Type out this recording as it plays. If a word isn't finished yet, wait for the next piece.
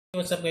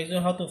What's up guys? So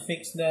how to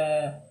fix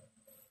the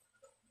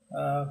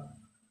uh,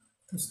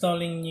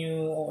 installing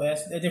new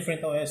OS, a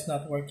different OS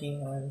not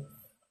working on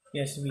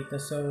PS Vita.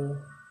 So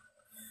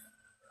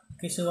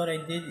okay, so what I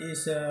did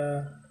is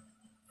I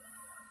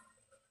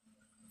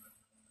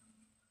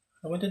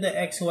went to the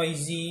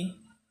XYZ.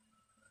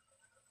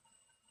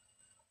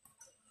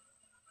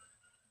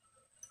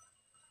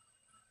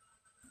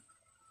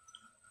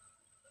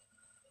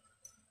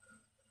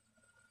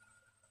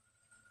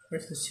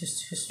 Where's the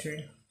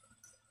history?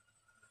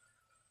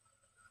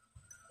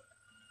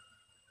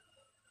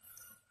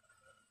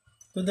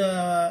 To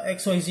the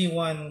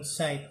XYZ1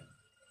 site.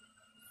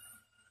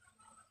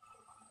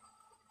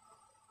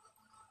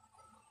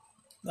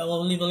 I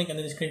will leave a link in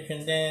the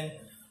description. Then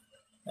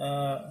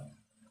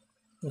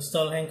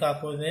install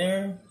Henkaku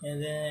there,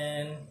 and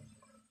then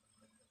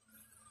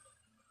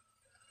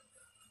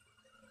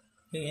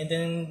okay, and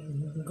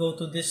then go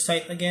to this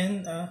site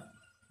again.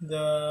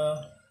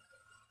 The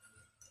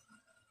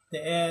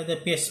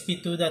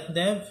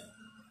PSP2.dev.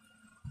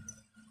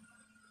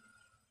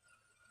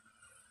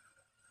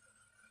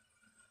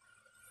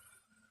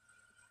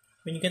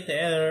 When you get the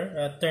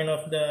error, turn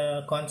off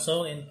the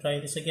console and try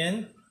this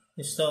again.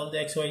 Install the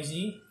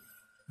XYZ,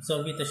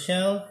 install Vita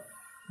shell,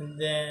 and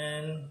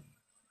then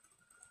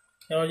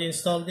I already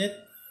installed it.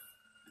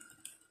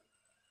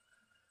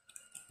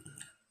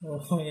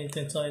 Oh, I need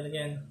to install it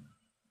again.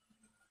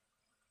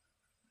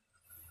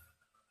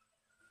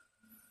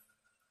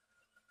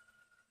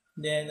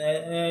 Then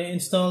I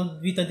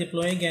installed Vita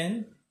deploy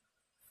again,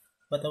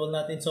 but I will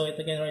not install it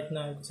again right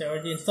now because I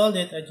already installed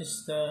it. I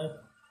just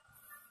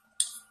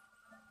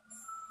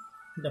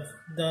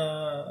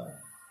the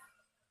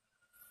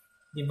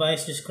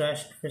device just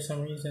crashed for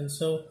some reason.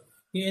 So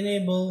you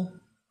enable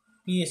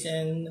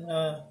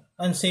PSN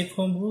unsafe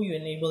homebrew. You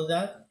enable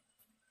that.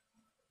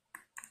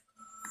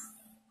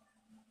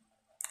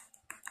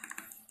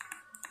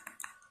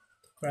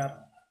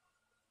 Crap.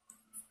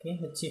 Okay,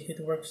 let's see if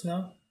it works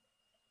now.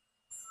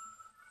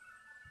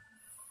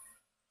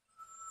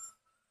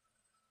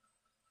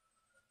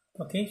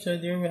 Okay, so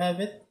there we have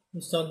it.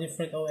 Install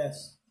different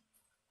OS.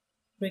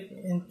 Quick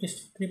and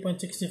just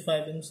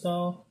 3.65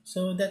 install.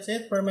 So that's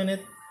it,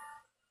 permanent.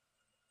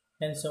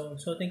 And so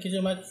thank you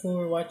so much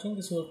for watching.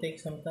 This will take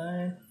some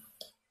time.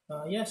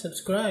 Yeah,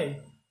 subscribe.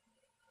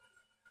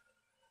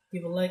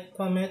 Give a like,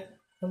 comment.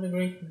 Have a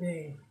great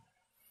day.